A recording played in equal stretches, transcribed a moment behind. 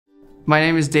My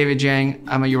name is David Jiang.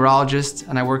 I'm a urologist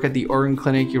and I work at the Oregon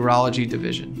Clinic Urology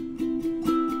Division.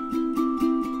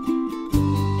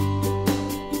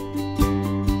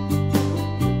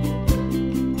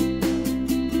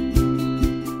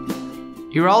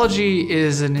 Urology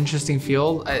is an interesting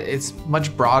field. It's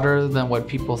much broader than what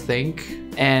people think.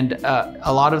 And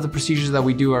a lot of the procedures that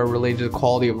we do are related to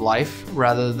quality of life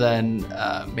rather than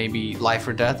maybe life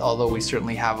or death, although we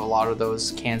certainly have a lot of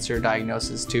those cancer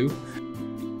diagnoses too.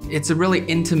 It's a really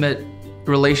intimate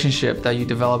relationship that you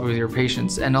develop with your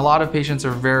patients. And a lot of patients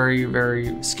are very,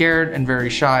 very scared and very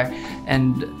shy.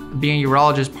 And being a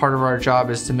urologist, part of our job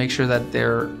is to make sure that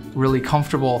they're really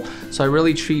comfortable. So I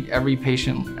really treat every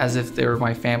patient as if they're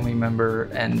my family member,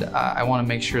 and I want to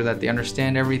make sure that they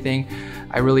understand everything.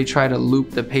 I really try to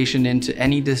loop the patient into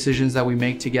any decisions that we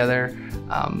make together.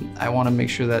 I want to make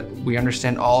sure that we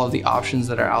understand all of the options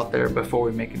that are out there before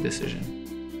we make a decision.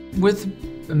 With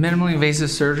minimally invasive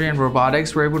surgery and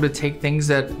robotics, we're able to take things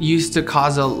that used to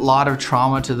cause a lot of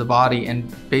trauma to the body and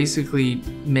basically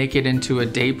make it into a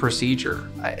day procedure.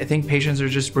 I think patients are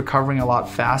just recovering a lot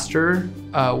faster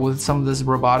with some of this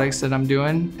robotics that I'm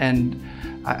doing, and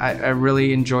I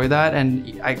really enjoy that.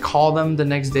 And I call them the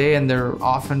next day and they're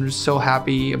often so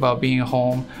happy about being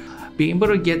home. Being able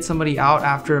to get somebody out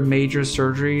after a major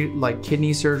surgery like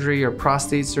kidney surgery or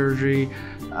prostate surgery,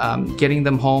 getting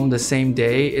them home the same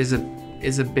day is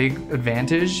a big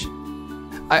advantage.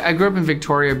 I grew up in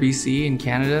Victoria, BC in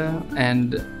Canada,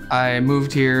 and I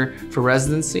moved here for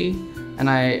residency, and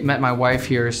I met my wife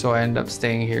here, so I ended up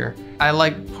staying here. I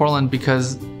like Portland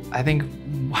because I think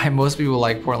why most people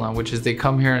like Portland, which is they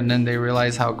come here and then they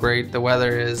realize how great the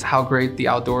weather is, how great the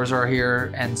outdoors are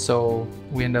here, and so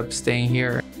we end up staying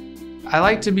here. I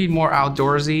like to be more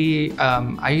outdoorsy.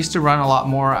 I used to run a lot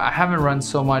more. I haven't run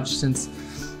so much since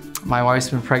my wife's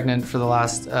been pregnant for the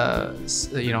last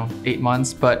 8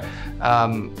 months, but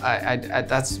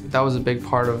that was a big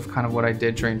part of kind of what I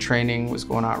did during training, was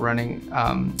going out running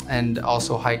and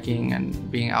also hiking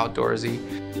and being outdoorsy.